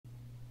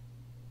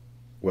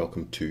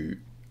welcome to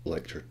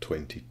lecture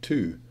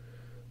 22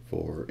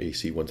 for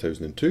AC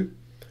 1002.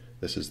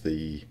 This is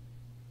the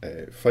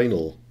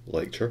final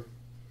lecture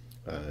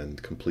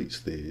and completes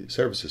the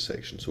services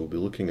section, so we'll be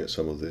looking at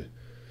some of the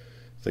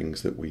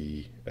things that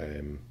we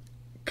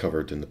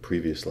covered in the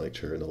previous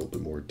lecture in a little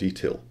bit more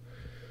detail.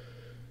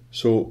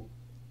 So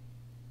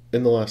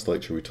in the last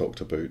lecture we talked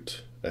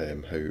about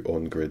how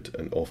on-grid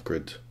and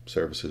off-grid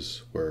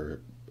services were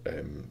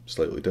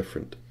slightly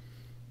different.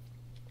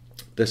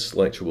 This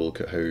lecture will look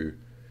at how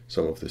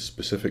some of the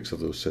specifics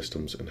of those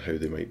systems and how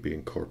they might be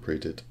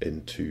incorporated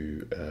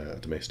into a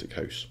domestic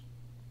house.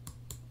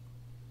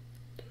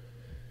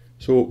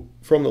 So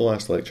from the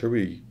last lecture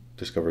we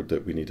discovered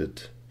that we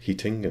needed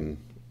heating and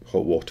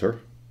hot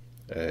water,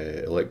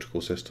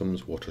 electrical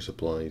systems, water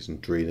supplies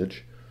and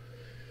drainage.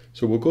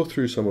 So we'll go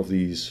through some of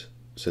these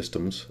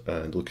systems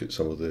and look at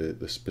some of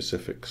the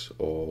specifics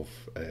of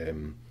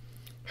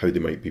how they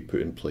might be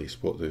put in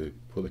place, what the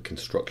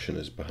construction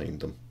is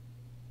behind them.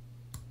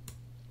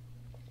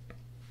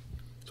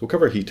 So we'll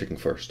cover heating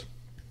first.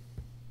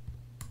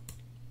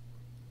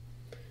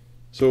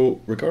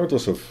 So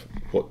regardless of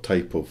what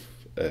type of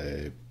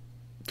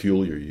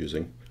fuel you're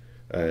using,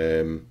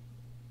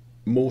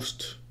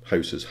 most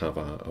houses have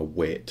a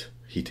wet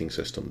heating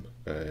system,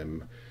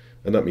 and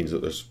that means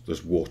that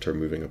there's water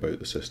moving about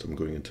the system,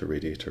 going into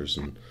radiators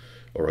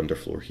or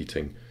underfloor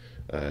heating,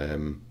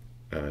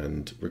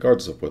 and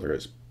regardless of whether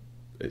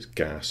it's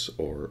gas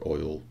or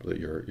oil that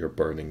you're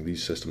burning,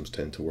 these systems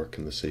tend to work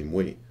in the same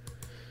way.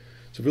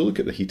 So if we look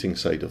at the heating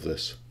side of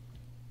this,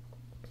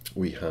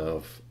 we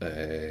have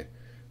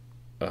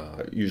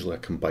usually a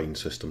combined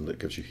system that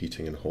gives you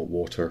heating and hot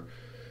water.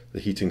 The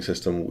heating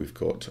system, we've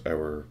got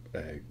our,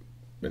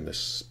 in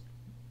this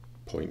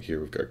point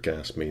here, we've got a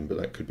gas main, but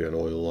that could be an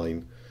oil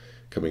line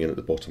coming in at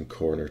the bottom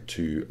corner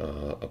to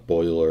a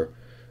boiler,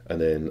 and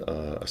then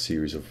a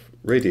series of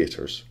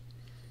radiators.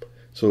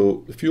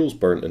 So the fuel's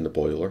burnt in the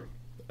boiler,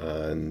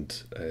 and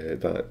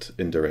that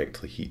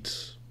indirectly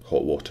heats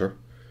hot water,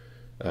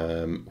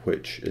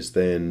 which is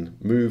then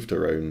moved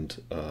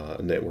around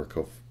a network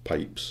of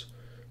pipes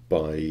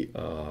by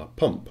a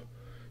pump.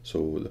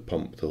 So the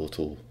pump, the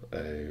little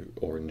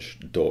orange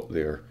dot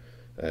there,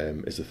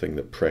 is the thing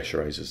that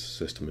pressurizes the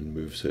system and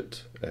moves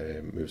it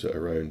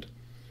around.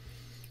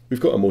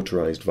 We've got a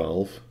motorized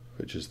valve,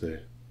 which is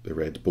the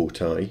red bow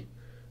tie,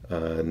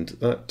 and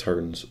that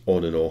turns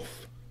on and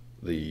off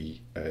the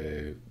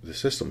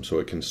system, so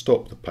it can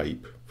stop the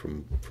pipe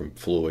from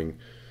flowing,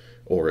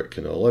 or it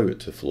can allow it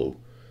to flow.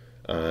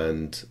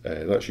 And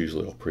that's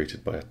usually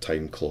operated by a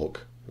time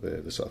clock,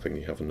 the sort of thing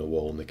you have on the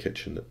wall in the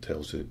kitchen that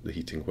tells you the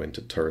heating when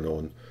to turn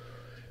on.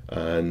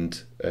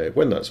 And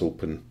when that's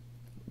open,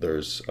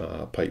 there's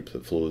a pipe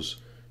that flows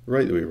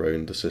right the way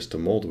around the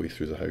system, all the way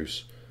through the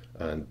house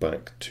and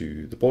back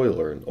to the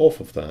boiler. And off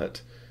of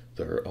that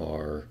there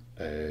are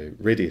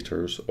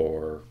radiators,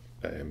 or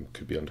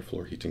could be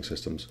underfloor heating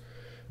systems,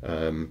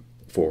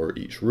 for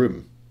each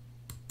room.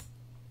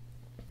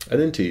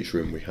 And into each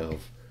room we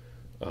have,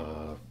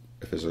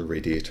 if there's a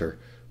radiator,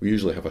 we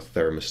usually have a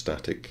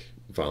thermostatic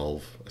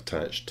valve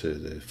attached to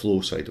the flow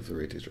side of the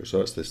radiator. So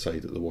that's the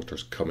side that the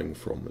water's coming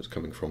from. It's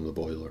coming from the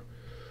boiler.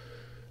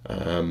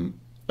 And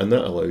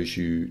that allows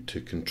you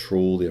to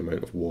control the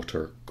amount of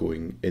water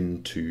going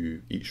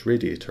into each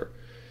radiator.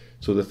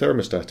 So the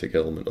thermostatic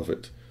element of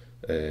it,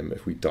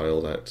 if we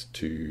dial that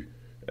to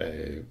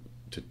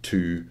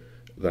 2,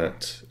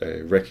 that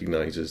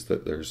recognises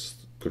that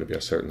there's going to be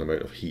a certain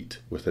amount of heat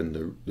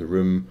within the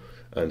room,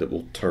 and it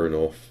will turn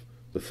off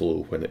the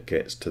flow when it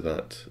gets to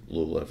that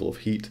low level of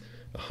heat.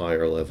 A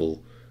higher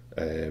level,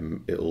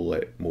 it'll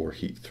let more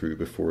heat through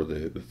before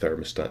the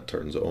thermostat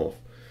turns it off.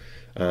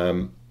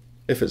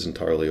 If it's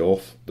entirely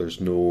off, there's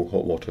no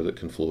hot water that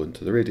can flow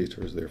into the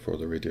radiators, therefore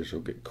the radiators will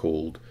get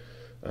cold,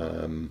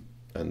 and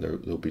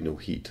there'll be no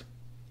heat.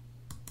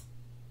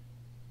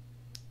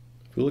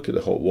 If we look at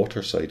the hot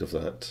water side of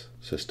that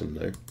system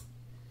now,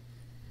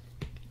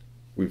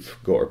 we've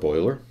got our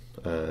boiler,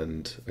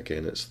 and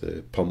again it's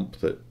the pump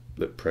that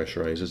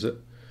pressurizes it,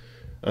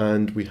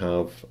 and we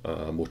have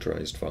a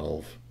motorized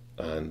valve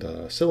and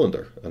a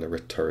cylinder and a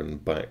return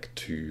back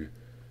to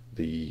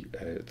the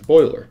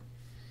boiler.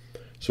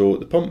 So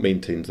the pump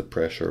maintains the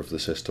pressure of the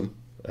system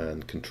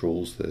and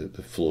controls the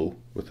flow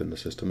within the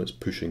system. It's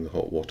pushing the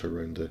hot water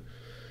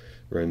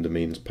around the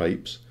mains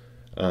pipes,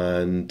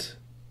 and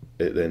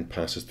it then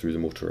passes through the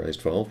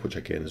motorized valve, which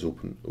again is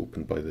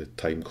opened by the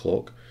time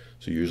clock.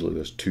 So usually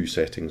there's 2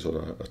 settings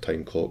on a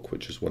time clock,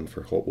 which is one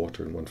for hot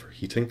water and one for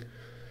heating.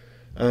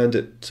 And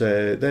it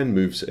then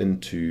moves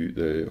into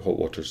the hot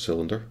water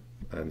cylinder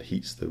and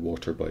heats the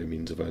water by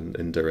means of an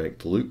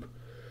indirect loop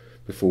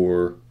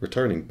before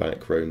returning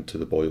back round to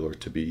the boiler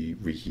to be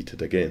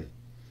reheated again.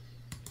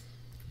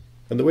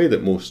 And the way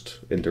that most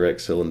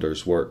indirect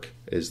cylinders work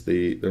is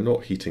they're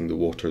not heating the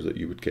water that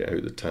you would get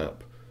out the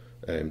tap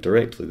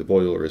directly. The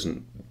boiler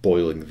isn't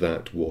boiling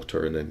that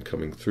water and then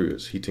coming through.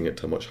 It's heating it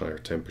to a much higher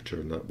temperature,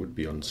 and that would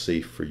be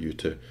unsafe for you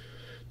to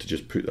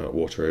just put that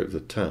water out of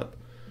the tap.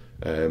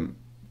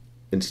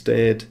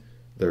 Instead,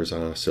 there's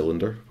a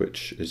cylinder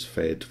which is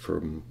fed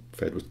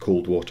with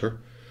cold water,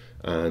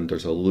 and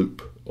there's a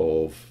loop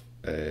of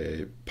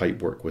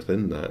pipework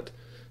within that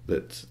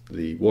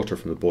the water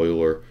from the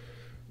boiler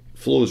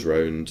flows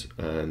round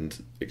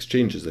and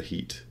exchanges the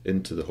heat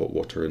into the hot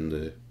water in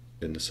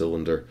the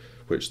cylinder,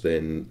 which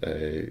then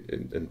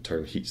in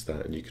turn heats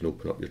that, and you can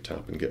open up your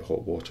tap and get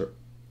hot water.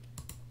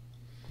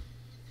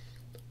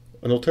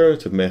 An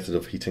alternative method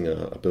of heating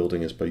a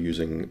building is by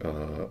using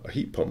a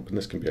heat pump, and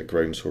this can be a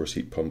ground source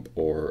heat pump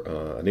or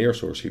an air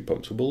source heat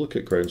pump. So we'll look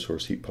at ground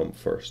source heat pump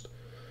first.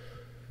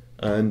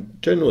 And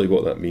generally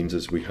what that means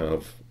is we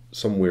have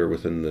somewhere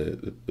within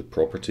the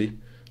property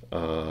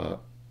a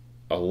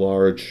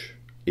large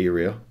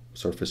area,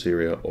 surface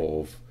area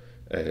of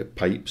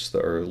pipes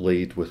that are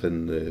laid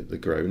within the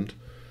ground,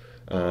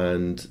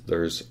 and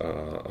there's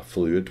a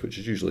fluid, which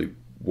is usually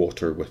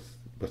water with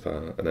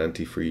an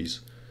antifreeze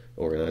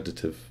or an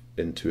additive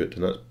into it,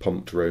 and that's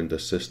pumped around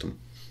this system,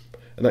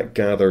 and that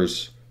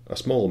gathers a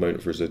small amount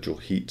of residual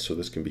heat. So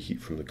this can be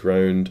heat from the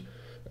ground,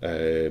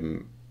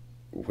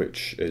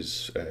 which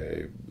is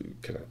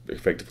kind of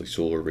effectively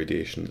solar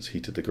radiation that's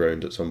heated the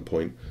ground at some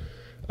point,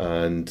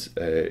 and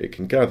it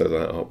can gather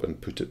that up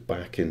and put it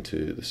back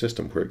into the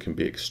system where it can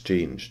be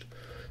exchanged.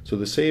 So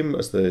the same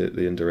as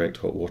the indirect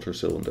hot water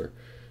cylinder,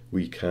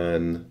 we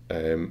can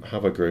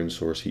have a ground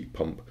source heat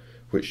pump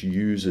which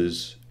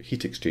uses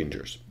heat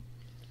exchangers.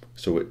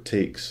 So it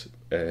takes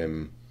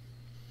it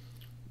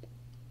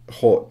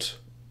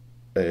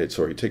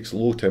takes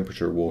low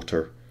temperature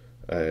water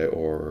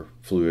or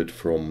fluid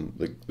from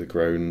the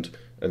ground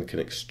and can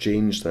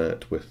exchange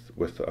that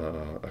with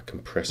a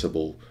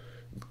compressible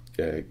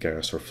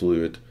gas or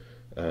fluid,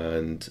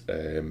 and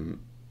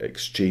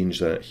exchange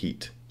that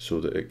heat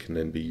so that it can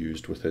then be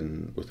used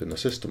within a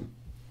system.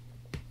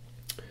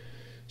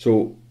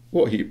 So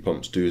what heat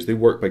pumps do is they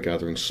work by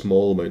gathering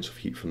small amounts of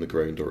heat from the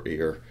ground or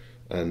air,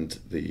 and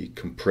they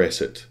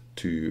compress it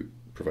to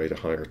provide a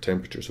higher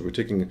temperature. So we're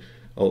taking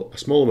a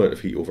small amount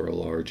of heat over a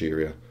large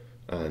area,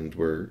 and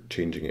we're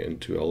changing it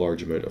into a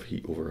large amount of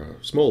heat over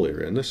a small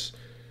area. And this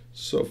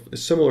sort of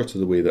is similar to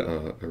the way that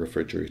a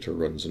refrigerator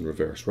runs in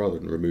reverse. Rather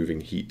than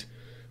removing heat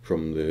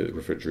from the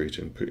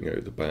refrigerator and putting it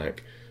out the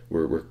back,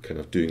 we're kind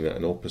of doing that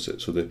in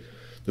opposite. So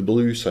the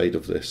blue side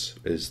of this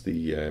is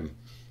the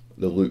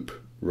loop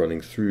running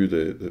through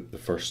the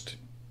first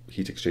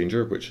heat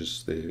exchanger, which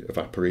is the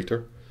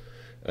evaporator,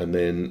 and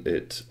then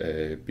it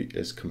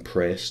is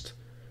compressed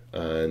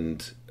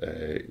and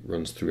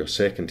runs through a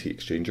second heat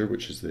exchanger,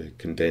 which is the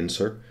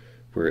condenser,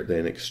 where it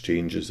then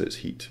exchanges its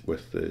heat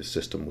with the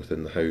system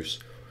within the house,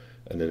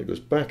 and then it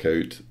goes back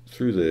out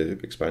through the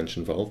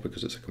expansion valve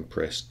because it's a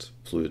compressed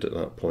fluid at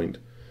that point,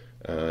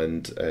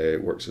 and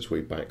works its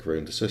way back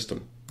around the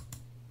system.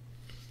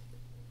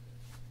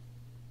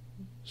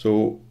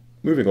 So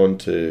moving on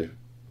to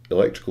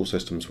electrical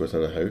systems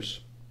within a house.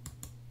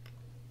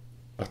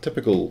 A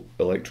typical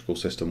electrical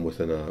system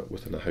within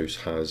a house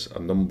has a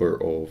number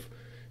of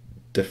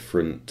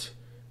different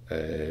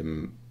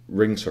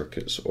ring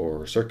circuits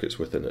or circuits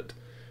within it,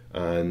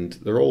 and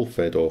they're all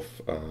fed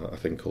off a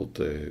thing called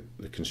the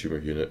consumer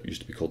unit. It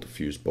used to be called the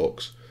fuse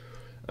box.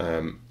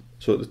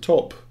 So at the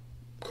top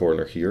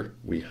corner here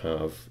we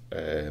have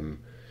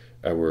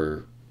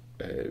our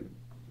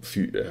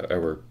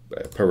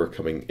power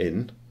coming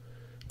in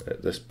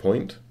at this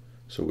point.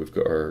 So we've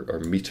got our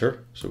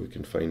meter, so we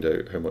can find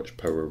out how much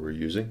power we're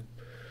using,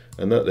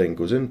 and that then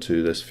goes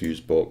into this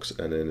fuse box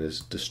and then is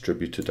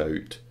distributed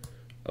out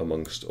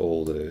amongst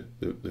all the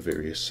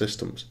various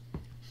systems.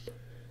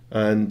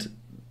 And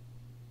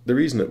the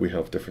reason that we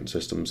have different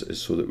systems is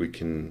so that we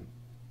can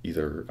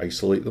either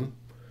isolate them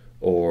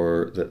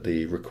or that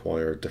they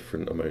require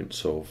different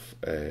amounts of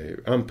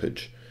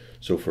ampage.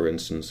 So for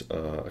instance,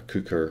 a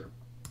cooker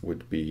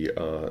would be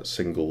a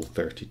single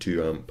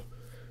 32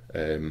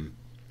 amp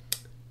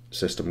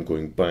system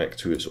going back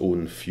to its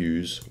own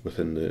fuse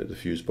within the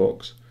fuse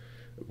box.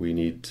 We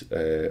need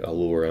a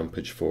lower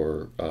ampage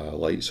for a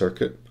light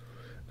circuit,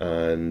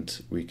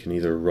 and we can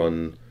either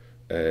run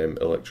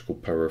electrical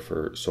power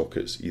for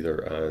sockets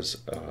either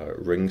as a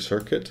ring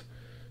circuit,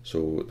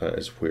 so that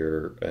is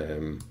where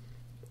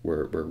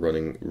we're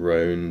running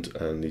round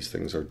and these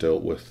things are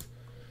dealt with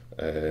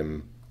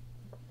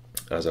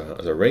as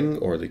a ring,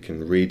 or they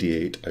can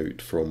radiate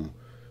out from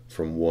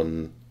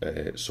one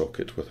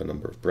socket with a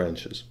number of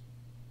branches.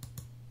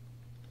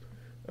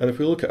 And if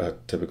we look at a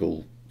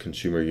typical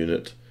consumer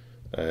unit,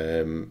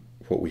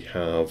 what we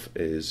have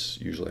is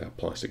usually a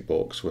plastic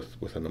box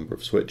with a number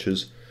of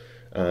switches,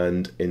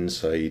 and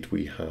inside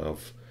we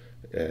have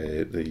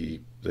the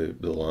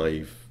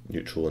live,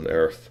 neutral and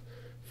earth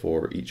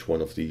for each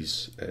one of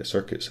these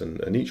circuits,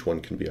 and each one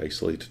can be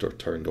isolated or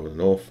turned on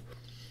and off.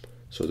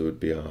 So there would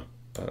be a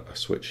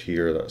switch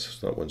here,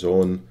 that one's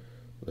on,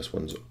 this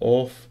one's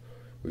off.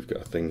 We've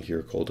got a thing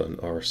here called an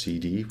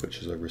RCD, which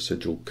is a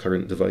residual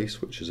current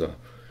device, which is a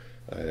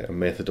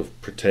method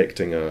of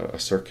protecting a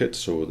circuit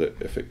so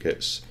that if it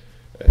gets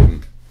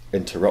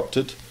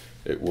interrupted,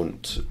 it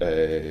won't.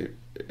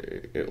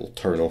 It'll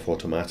turn off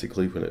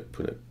automatically when it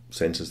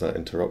senses that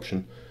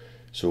interruption.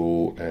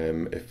 So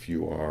if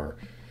you are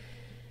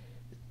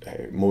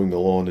mowing the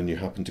lawn and you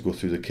happen to go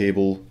through the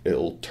cable,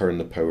 it'll turn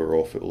the power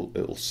off.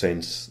 It'll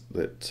sense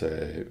that,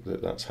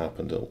 that's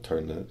happened. It'll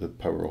turn the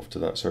power off to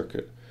that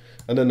circuit.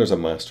 And then there's a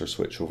master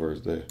switch over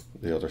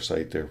the other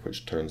side there,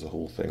 which turns the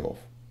whole thing off.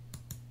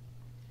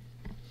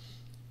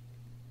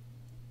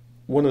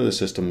 One of the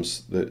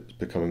systems that's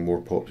becoming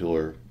more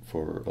popular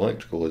for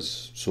electrical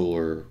is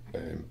solar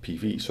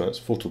PV. So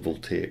that's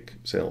photovoltaic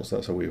cells.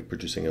 That's a way of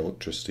producing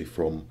electricity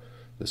from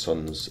the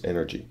sun's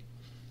energy.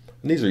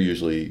 And these are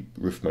usually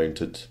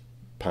roof-mounted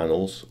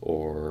panels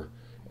or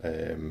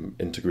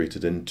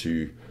integrated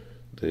into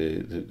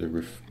the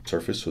roof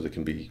surface, so they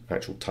can be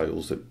actual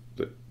tiles that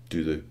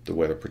do the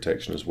weather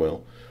protection as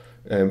well.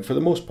 For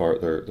the most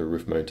part, they're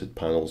roof-mounted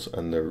panels,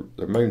 and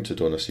they're mounted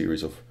on a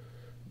series of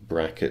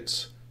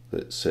brackets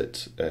that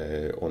sit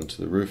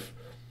onto the roof,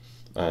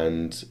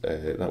 and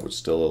that would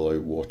still allow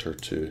water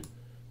to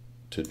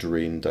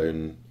drain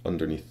down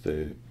underneath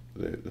the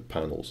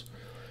panels.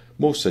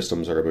 Most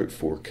systems are about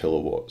 4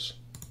 kilowatts.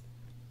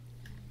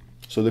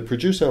 So they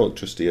produce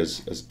electricity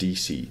as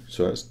DC,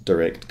 so that's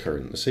direct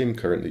current, the same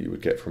current that you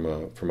would get from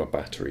a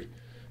battery.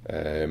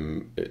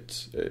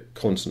 It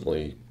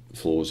constantly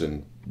flows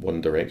in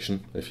one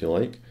direction, if you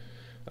like,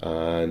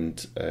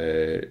 and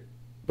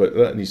but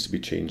that needs to be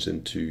changed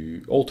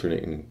into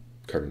alternating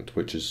current,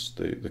 which is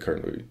the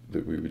current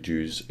that we would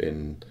use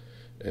in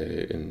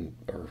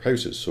our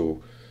houses.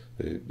 So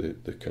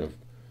the kind of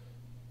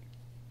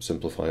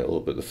simplify it a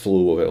little bit, the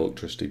flow of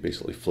electricity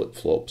basically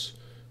flip-flops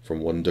from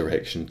one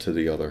direction to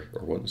the other,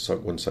 or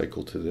one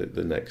cycle to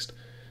the next,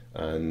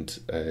 and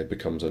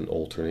becomes an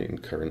alternating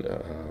current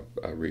at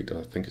a rate,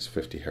 I think it's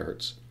 50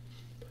 hertz.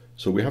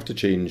 So we have to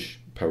change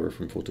power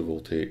from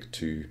photovoltaic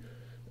to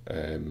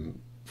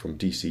from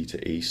DC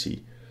to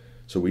AC.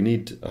 So we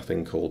need a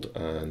thing called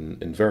an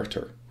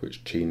inverter,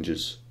 which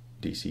changes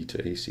DC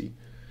to AC.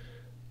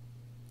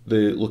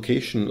 The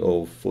location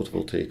of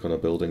photovoltaic on a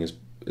building is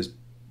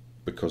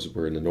because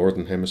we're in the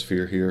northern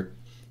hemisphere here.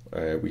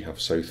 We have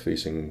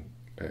south-facing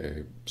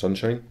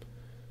sunshine,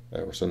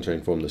 or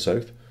sunshine from the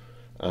south.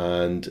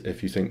 And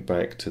if you think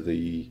back to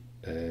the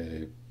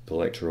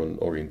lecture on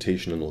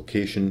orientation and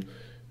location,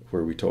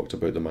 where we talked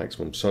about the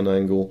maximum sun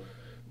angle,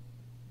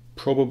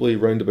 probably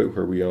round about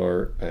where we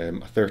are, a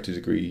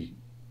 30-degree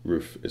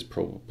roof is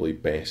probably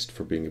best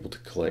for being able to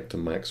collect a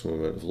maximum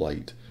amount of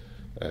light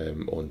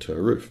onto a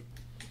roof.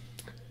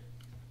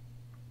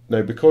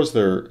 Now, because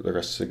they're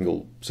a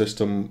single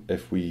system,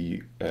 if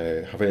we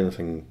have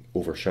anything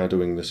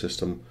overshadowing the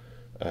system,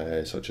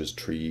 such as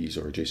trees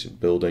or adjacent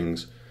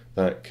buildings,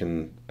 that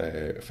can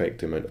affect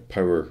the amount of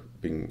power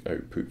being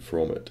output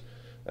from it.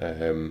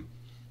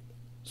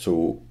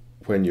 So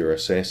when you're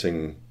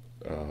assessing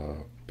a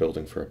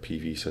building for a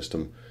PV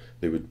system,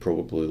 they would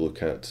probably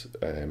look at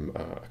a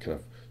kind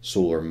of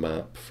solar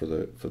map for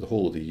the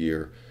whole of the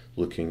year,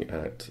 looking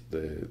at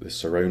the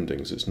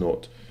surroundings. It's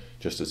not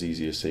just as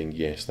easy as saying,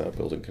 yes, that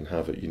building can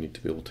have it. You need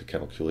to be able to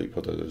calculate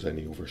whether there's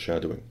any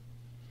overshadowing.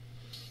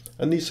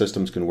 And these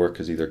systems can work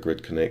as either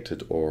grid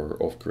connected or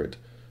off grid.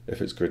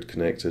 If it's grid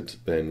connected,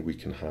 then we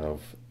can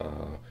have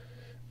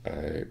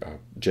a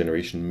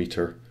generation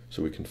meter,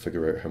 so we can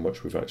figure out how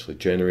much we've actually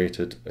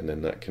generated, and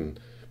then that can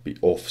be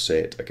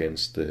offset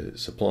against the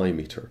supply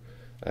meter.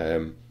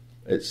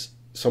 It's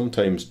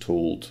sometimes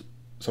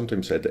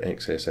said that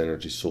excess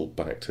energy is sold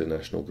back to the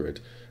national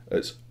grid.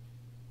 It's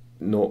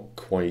not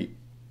quite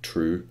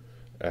true.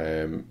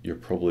 You're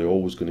probably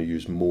always going to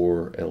use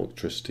more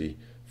electricity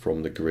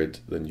from the grid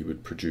than you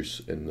would produce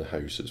in the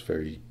house. It's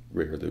very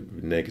rare that it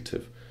would be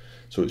negative.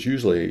 So it's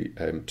usually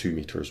 2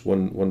 meters,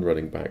 one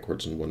running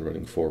backwards and one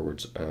running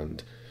forwards,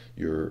 and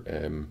your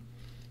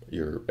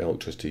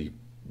electricity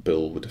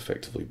bill would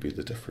effectively be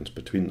the difference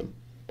between them.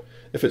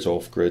 If it's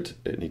off-grid,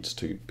 it needs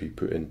to be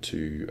put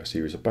into a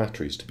series of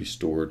batteries to be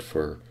stored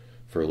for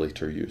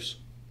later use.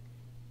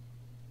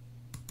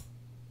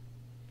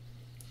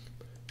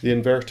 The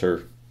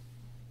inverter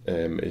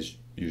is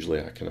usually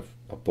a kind of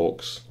a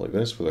box like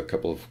this with a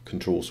couple of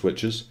control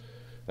switches.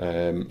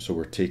 So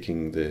we're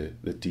taking the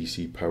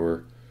DC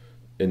power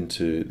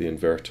into the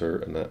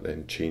inverter, and that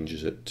then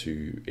changes it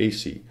to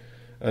AC.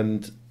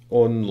 And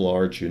on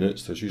large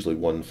units, there's usually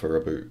one for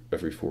about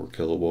every 4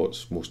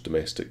 kilowatts. Most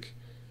domestic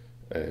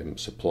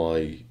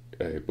supply,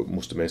 but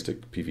most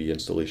domestic PV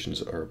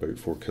installations are about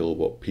 4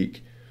 kilowatt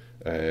peak.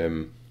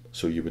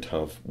 So you would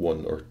have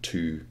 1 or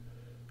 2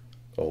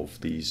 of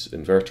these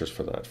inverters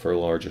for that. For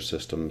larger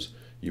systems,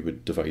 you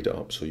would divide it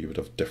up, so you would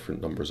have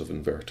different numbers of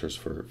inverters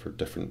for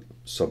different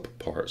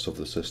sub-parts of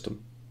the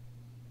system.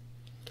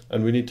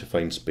 And we need to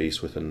find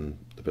space within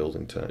the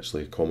building to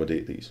actually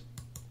accommodate these.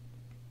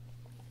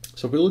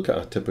 So if we look at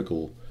a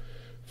typical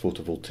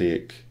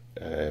photovoltaic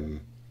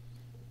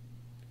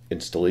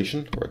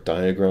installation, or a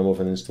diagram of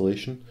an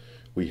installation,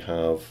 we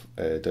have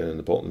down in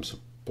the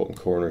bottom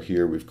corner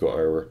here, we've got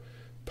our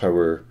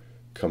power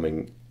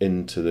coming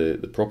into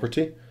the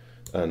property,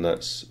 and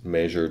that's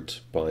measured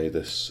by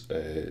this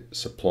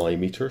supply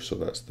meter. So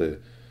that's the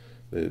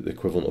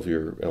equivalent of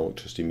your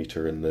electricity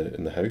meter in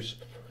the house.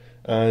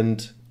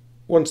 And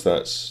once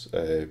that's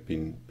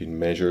been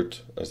measured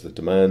as the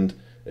demand,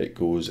 it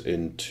goes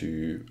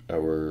into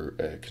our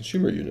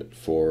consumer unit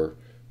for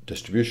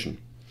distribution.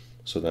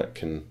 So that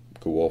can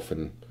go off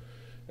and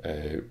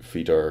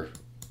feed our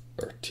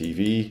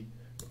TV,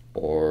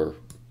 or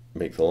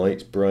make the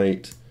lights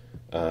bright,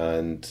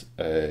 and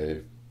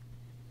in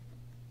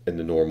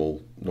the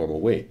normal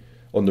way.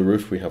 On the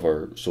roof we have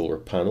our solar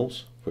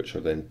panels, which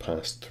are then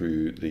passed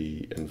through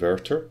the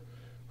inverter,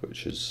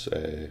 which is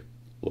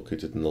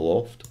located in the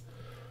loft,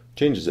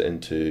 changes it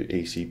into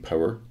AC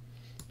power,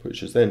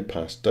 which is then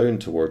passed down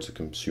towards the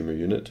consumer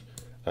unit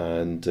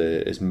and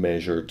is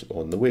measured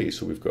on the way.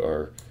 So we've got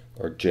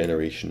our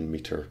generation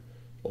meter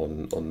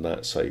on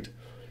that side,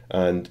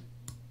 and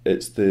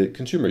it's the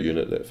consumer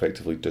unit that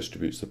effectively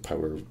distributes the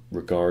power,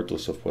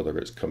 regardless of whether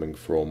it's coming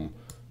from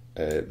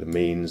the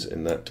mains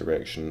in that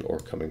direction or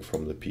coming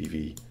from the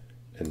PV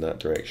in that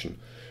direction.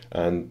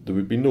 And there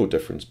would be no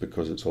difference,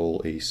 because it's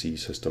all AC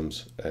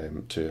systems,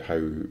 to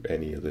how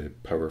any of the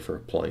power for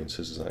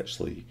appliances is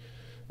actually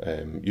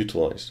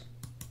utilised.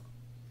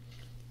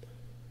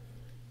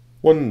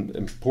 One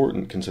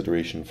important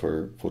consideration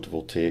for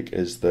photovoltaic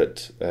is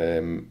that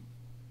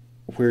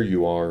where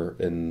you are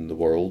in the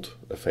world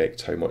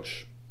affects how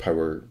much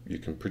power you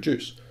can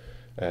produce.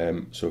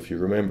 So if you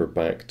remember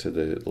back to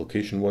the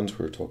location ones,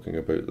 we were talking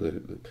about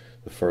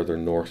the further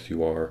north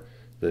you are,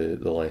 the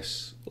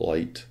less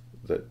light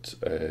that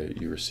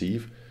you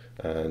receive,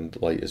 and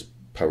light is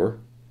power.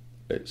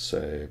 It's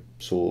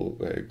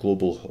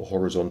global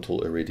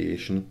horizontal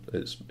irradiation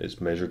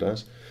it's measured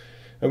as,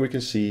 and we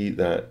can see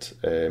that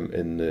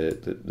in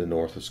the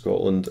north of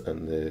Scotland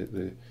and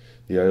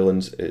the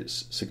islands,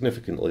 it's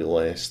significantly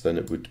less than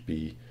it would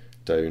be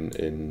down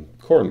in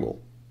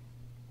Cornwall.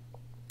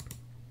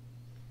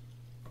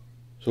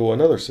 So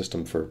another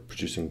system for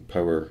producing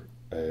power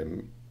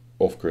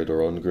off-grid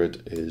or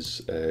on-grid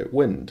is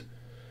wind.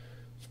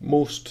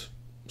 Most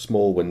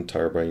small wind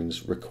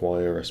turbines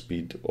require a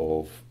speed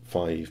of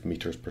 5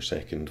 meters per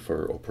second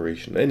for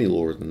operation. Any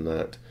lower than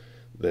that,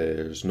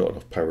 there's not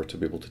enough power to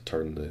be able to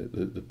turn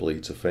the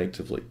blades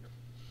effectively.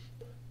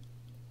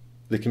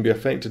 They can be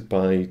affected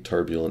by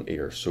turbulent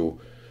air, so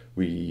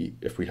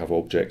if we have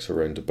objects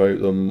around about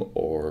them,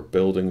 or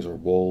buildings or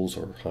walls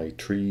or high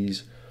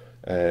trees,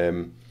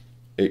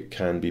 it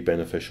can be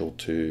beneficial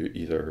to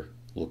either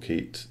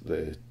locate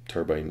the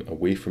turbine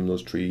away from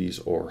those trees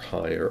or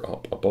higher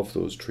up above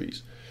those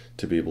trees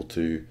to be able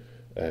to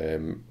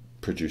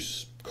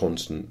produce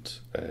constant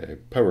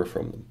power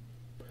from them.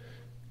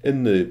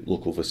 In the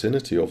local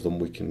vicinity of them,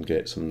 we can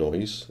get some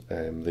noise.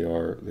 They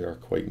are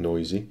quite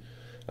noisy,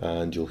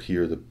 and you'll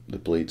hear the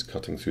blades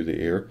cutting through the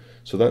air.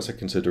 So that's a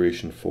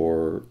consideration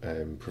for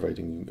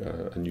providing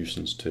a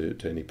nuisance to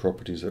any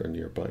properties that are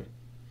nearby.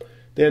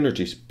 The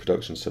energy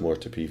production is similar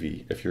to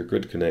PV. If you're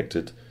grid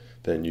connected,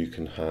 then you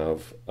can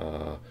have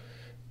a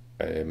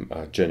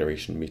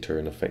generation meter,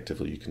 and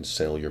effectively you can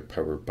sell your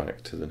power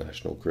back to the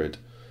national grid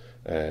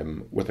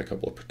with a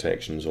couple of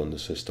protections on the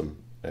system.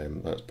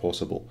 That's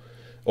possible.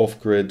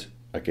 Off-grid,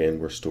 again,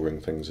 we're storing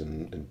things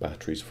in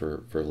batteries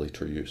for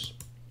later use.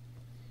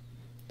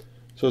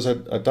 So there's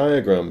a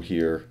diagram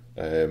here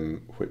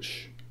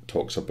which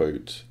talks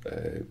about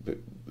the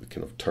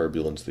kind of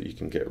turbulence that you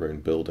can get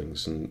around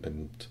buildings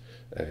and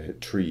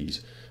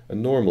trees.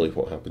 And normally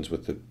what happens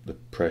with the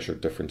pressure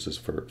differences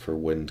for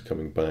wind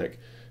coming back,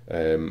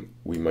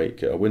 we might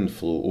get a wind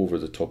flow over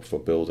the top of a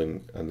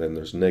building, and then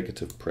there's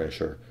negative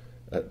pressure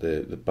at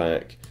the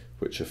back,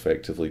 which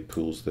effectively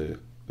pulls the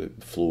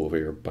flow of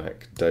air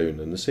back down,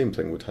 and the same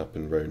thing would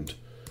happen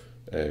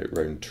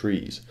round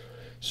trees.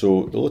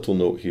 So the little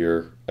note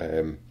here,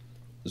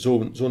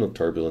 zone of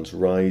turbulence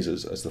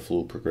rises as the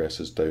flow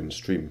progresses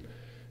downstream.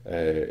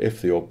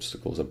 If the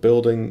obstacle is a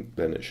building,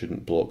 then it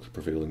shouldn't block the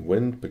prevailing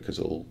wind, because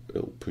it'll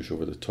push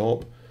over the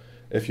top.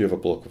 If you have a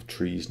block of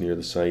trees near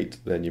the site,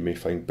 then you may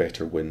find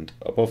better wind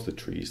above the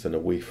trees than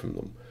away from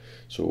them.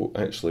 So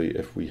actually,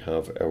 if we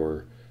have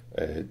our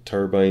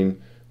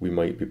turbine, we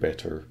might be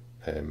better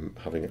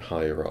having it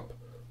higher up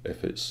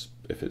if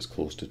it's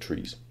close to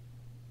trees.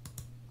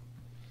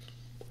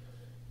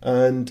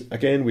 And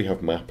again, we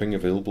have mapping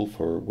available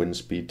for wind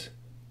speed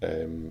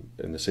in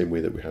the same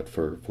way that we had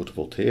for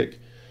photovoltaic,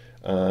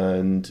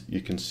 and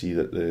you can see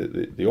that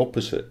the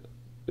opposite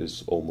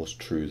is almost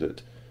true,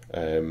 that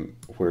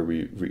where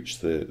we reach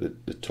the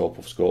top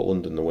of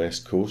Scotland and the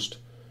west coast,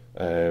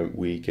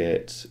 we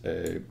get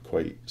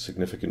quite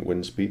significant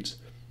wind speeds.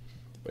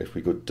 If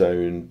we go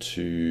down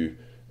to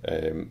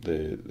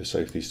the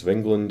southeast of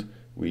England,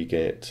 we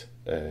get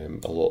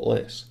a lot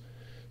less.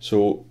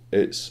 So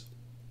it's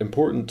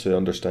important to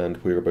understand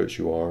whereabouts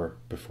you are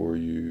before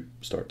you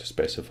start to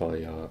specify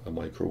a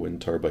micro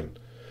wind turbine.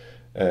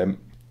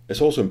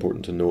 It's also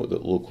important to note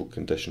that local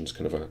conditions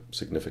can have a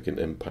significant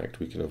impact.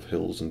 We can have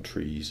hills and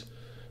trees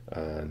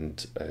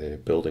and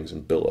buildings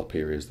and built up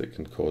areas that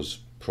can cause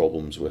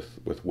problems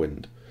with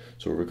wind.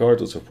 So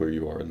regardless of where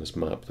you are in this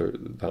map,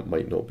 that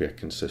might not be a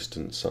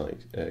consistent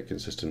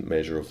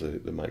measure of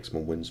the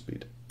maximum wind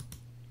speed.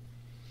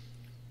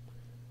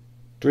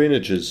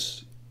 Drainage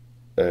is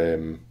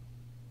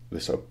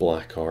this sort of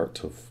black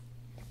art of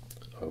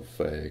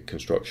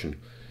construction.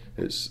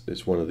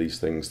 It's one of these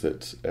things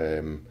that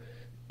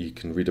you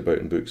can read about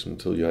in books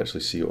until you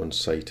actually see it on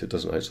site. It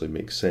doesn't actually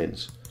make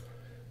sense.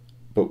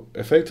 But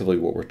effectively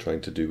what we're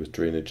trying to do with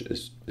drainage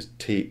is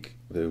take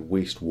the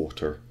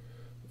wastewater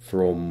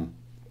from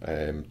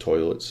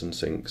toilets and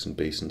sinks and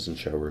basins and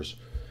showers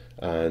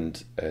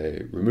and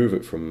remove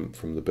it from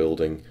the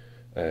building,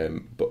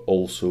 but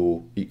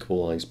also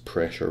equalise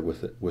pressure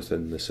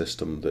within the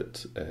system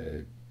that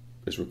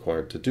is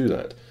required to do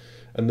that.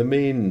 And the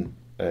main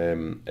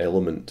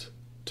element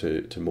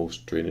to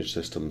most drainage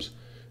systems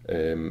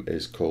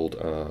is called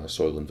a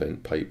soil and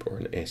vent pipe, or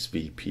an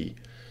SVP.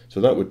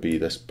 So that would be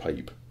this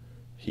pipe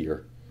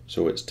here.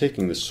 So it's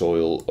taking the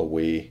soil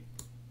away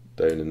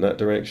down in that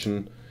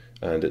direction,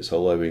 and it's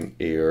allowing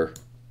air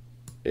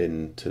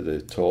into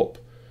the top,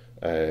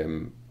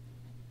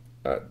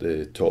 at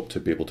the top, to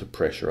be able to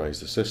pressurize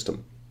the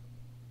system.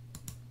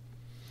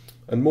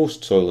 And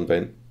most soil and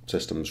vent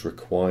systems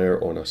require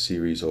a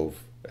series of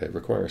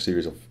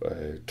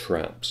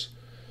traps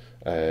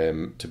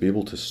to be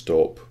able to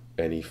stop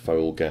any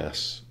foul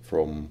gas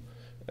from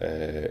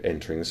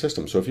entering the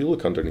system. So if you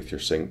look underneath your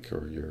sink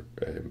or your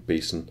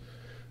basin,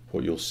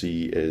 what you'll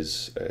see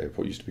is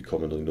what used to be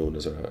commonly known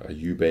as a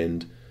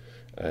U-bend,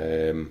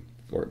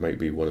 or it might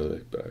be one of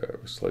the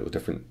slightly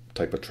different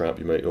type of trap.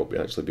 You might not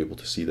actually be able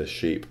to see this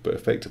shape, but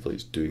effectively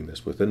it's doing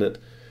this within it.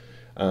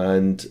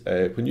 And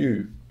when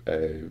you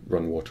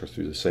run water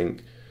through the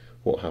sink,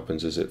 what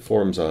happens is it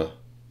forms a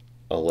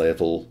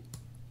level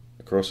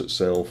across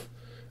itself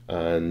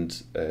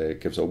and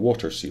gives a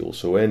water seal.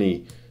 So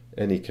any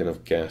kind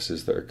of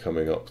gases that are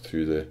coming up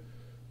through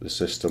the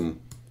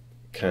system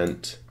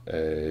can't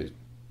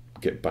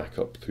get back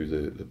up through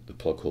the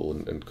plug hole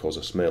and cause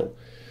a smell.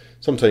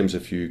 Sometimes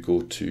if you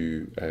go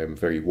to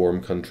very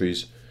warm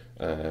countries,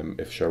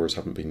 if showers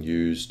haven't been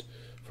used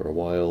for a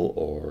while,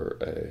 or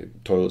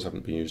toilets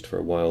haven't been used for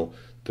a while,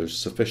 there's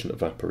sufficient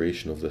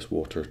evaporation of this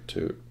water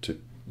to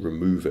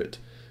remove it,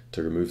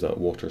 to remove that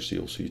water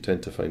seal. So you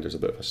tend to find there's a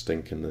bit of a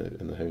stink in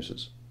the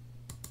houses.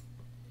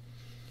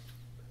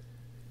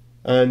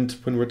 And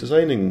when we're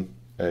designing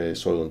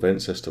soil and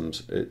vent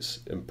systems,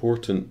 it's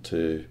important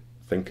to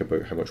think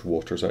about how much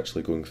water is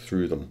actually going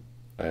through them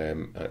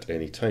at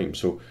any time.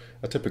 So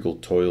a typical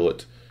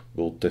toilet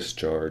will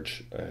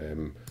discharge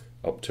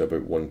up to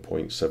about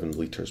 1.7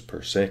 litres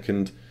per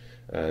second,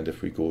 and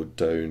if we go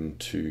down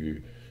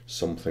to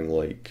something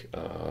like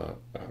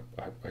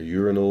a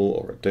urinal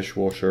or a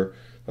dishwasher,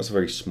 that's a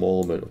very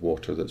small amount of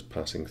water that's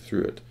passing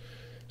through it.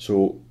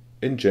 So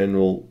in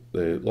general,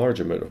 the large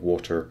amount of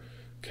water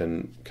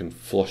can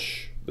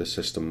flush the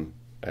system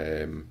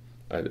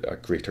at a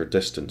greater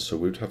distance. So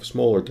we'd have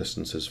smaller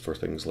distances for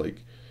things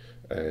like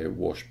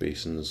wash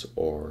basins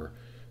or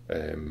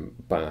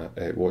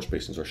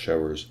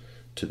showers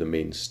to the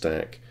main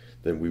stack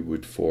than we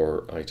would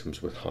for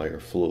items with higher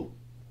flow.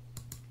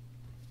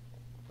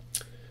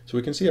 So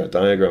we can see a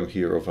diagram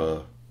here of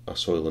a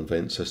soil and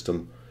vent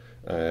system.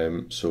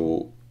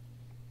 So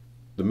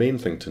the main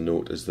thing to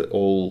note is that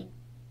all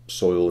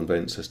soil and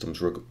vent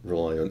systems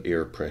rely on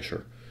air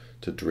pressure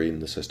to drain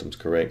the systems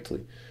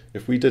correctly.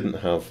 If we didn't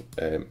have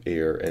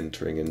air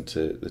entering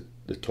into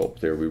the top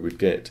there, we would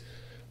get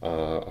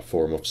a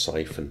form of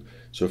siphon.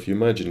 So if you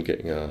imagine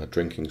getting a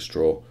drinking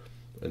straw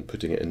and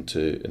putting it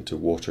into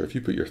water, if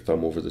you put your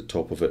thumb over the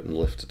top of it and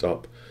lift it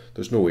up,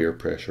 there's no air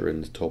pressure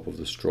in the top of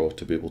the straw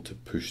to be able to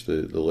push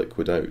the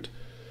liquid out.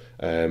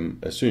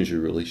 As soon as you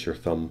release your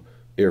thumb,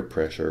 air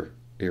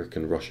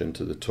can rush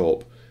into the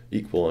top,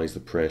 equalise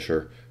the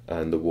pressure,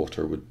 and the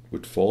water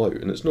would fall out.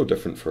 And it's no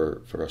different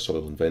for a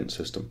soil and vent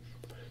system.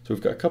 So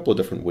we've got a couple of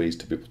different ways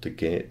to be able to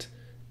get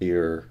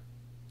air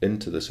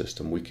into the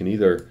system. We can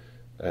either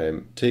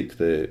take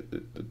the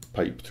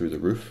pipe through the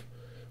roof,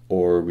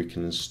 or we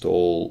can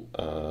install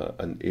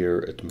an air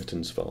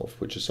admittance valve,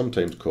 which is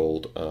sometimes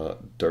called a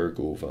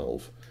Durgo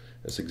valve.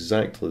 It's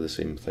exactly the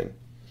same thing.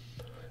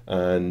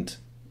 And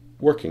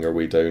working our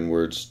way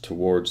downwards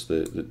towards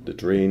the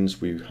drains,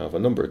 we have a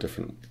number of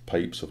different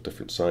pipes of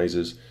different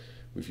sizes.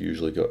 We've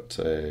usually got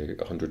a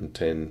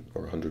 110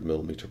 or 100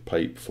 millimeter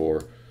pipe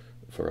for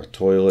a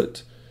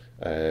toilet,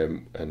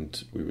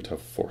 and we would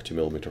have 40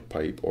 millimeter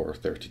pipe or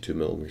 32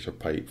 millimeter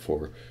pipe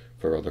for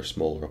other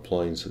smaller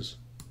appliances.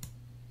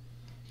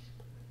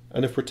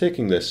 And if we're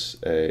taking this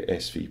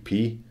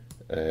SVP,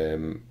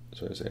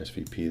 so there's an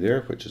SVP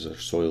there, which is our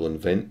soil and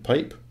vent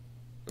pipe,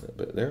 that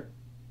bit there.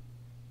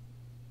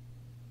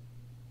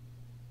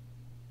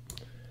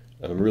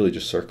 And I'm really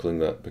just circling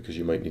that because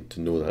you might need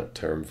to know that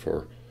term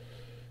for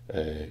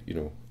a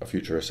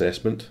future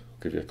assessment.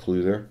 I'll give you a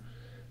clue there.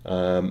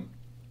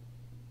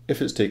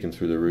 If it's taken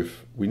through the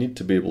roof, we need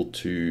to be able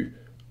to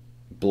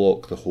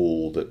block the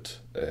hole that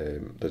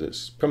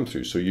it's come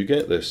through. So you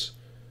get this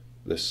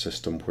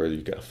system where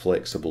you get a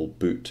flexible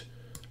boot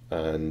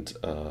and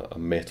a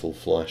metal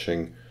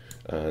flashing,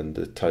 and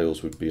the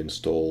tiles would be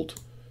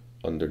installed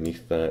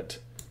underneath that,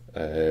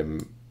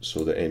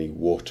 so that any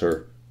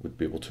water would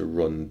be able to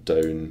run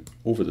down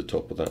over the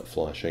top of that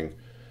flashing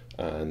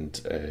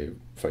and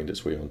find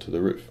its way onto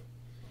the roof.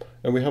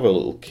 And we have a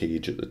little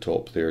cage at the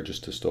top there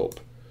just to stop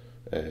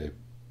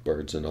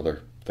birds and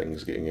other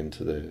things getting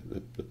into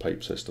the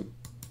pipe system.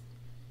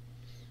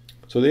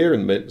 So the air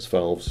admittance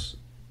valves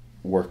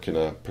work in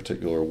a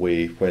particular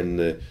way. When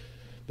the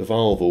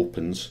valve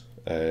opens,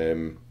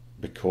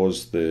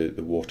 because the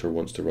water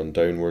wants to run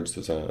downwards,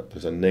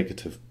 there's a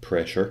negative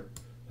pressure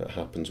that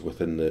happens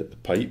within the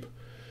pipe,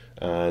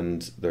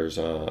 and there's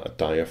a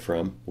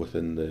diaphragm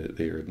within the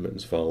air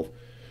admittance valve,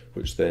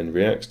 which then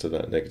reacts to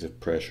that negative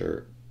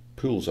pressure,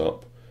 pulls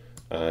up,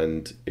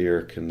 and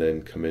air can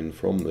then come in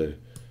from the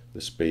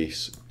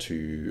space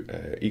to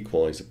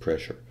equalize the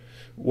pressure.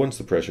 Once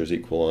the pressure is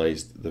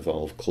equalized, the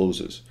valve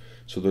closes,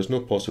 so there's no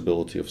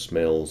possibility of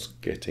smells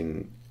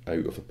getting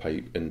out of the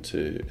pipe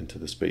into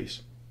the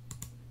space.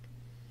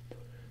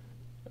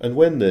 And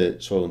when the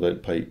soil and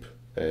vent pipe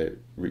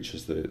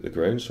reaches the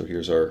ground, so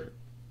here's our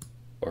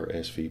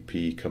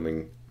SVP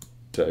coming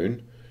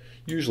down,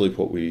 usually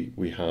what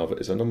we have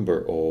is a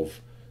number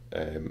of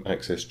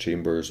access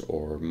chambers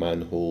or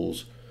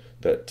manholes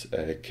that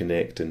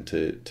connect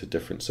into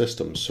different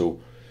systems. So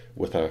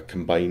with a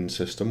combined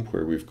system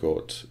where we've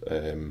got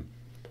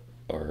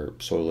our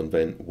soil and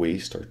vent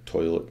waste, our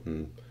toilet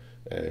and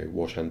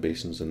wash hand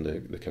basins and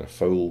the kind of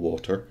foul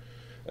water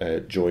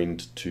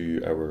joined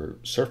to our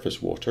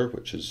surface water,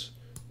 which is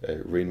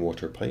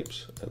rainwater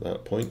pipes at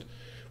that point,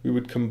 we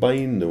would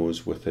combine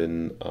those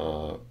within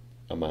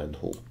a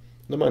manhole.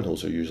 The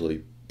manholes are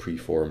usually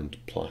preformed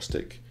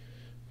plastic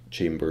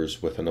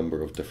chambers with a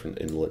number of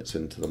different inlets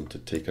into them to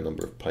take a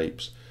number of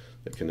pipes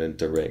that can then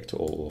direct it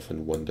all off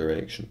in one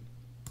direction.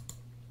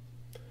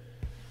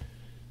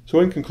 So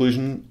in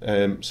conclusion,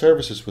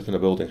 services within a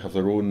building have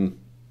their own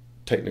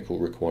technical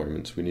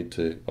requirements. We need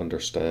to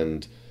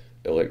understand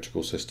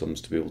electrical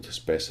systems to be able to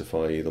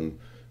specify them.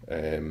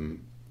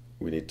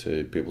 We need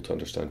to be able to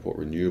understand what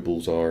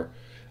renewables are,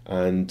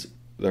 and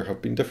there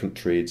have been different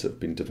trades that have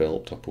been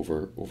developed up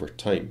over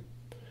time.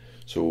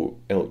 So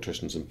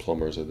electricians and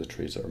plumbers are the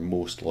trades that are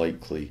most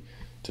likely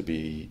to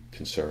be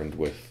concerned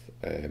with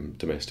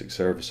domestic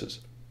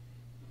services.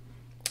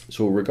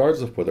 So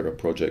regardless of whether a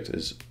project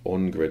is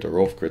on-grid or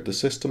off-grid, the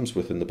systems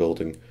within the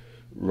building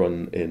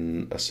run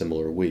in a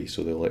similar way.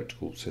 So the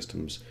electrical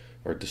systems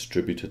are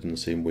distributed in the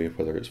same way,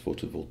 whether it's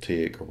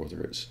photovoltaic or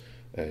whether it's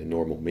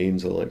normal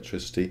mains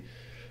electricity,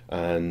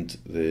 and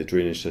the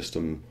drainage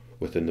system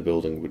within the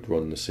building would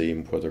run the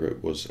same, whether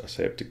it was a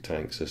septic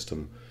tank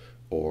system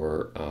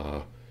or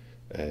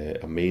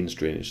a mains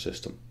drainage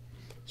system.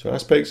 So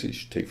aspects that you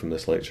should take from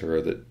this lecture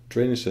are that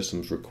drainage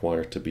systems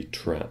require to be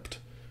trapped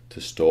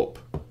to stop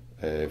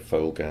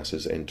foul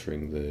gases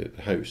entering the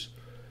house,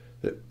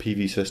 that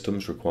PV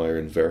systems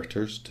require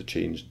inverters to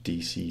change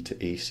DC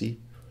to AC,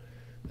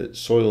 that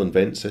soil and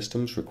vent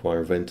systems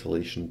require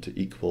ventilation to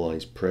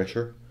equalize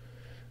pressure,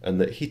 and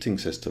that heating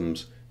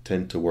systems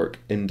tend to work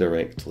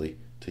indirectly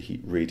to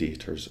heat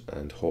radiators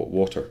and hot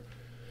water.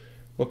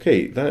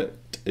 Okay, that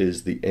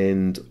is the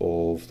end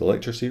of the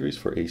lecture series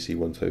for AC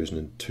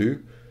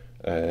 1002.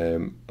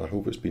 I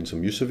hope it's been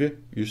some use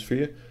for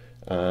you.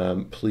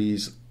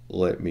 Please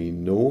let me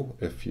know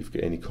if you've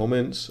got any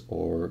comments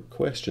or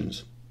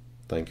questions.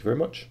 Thank you very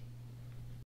much.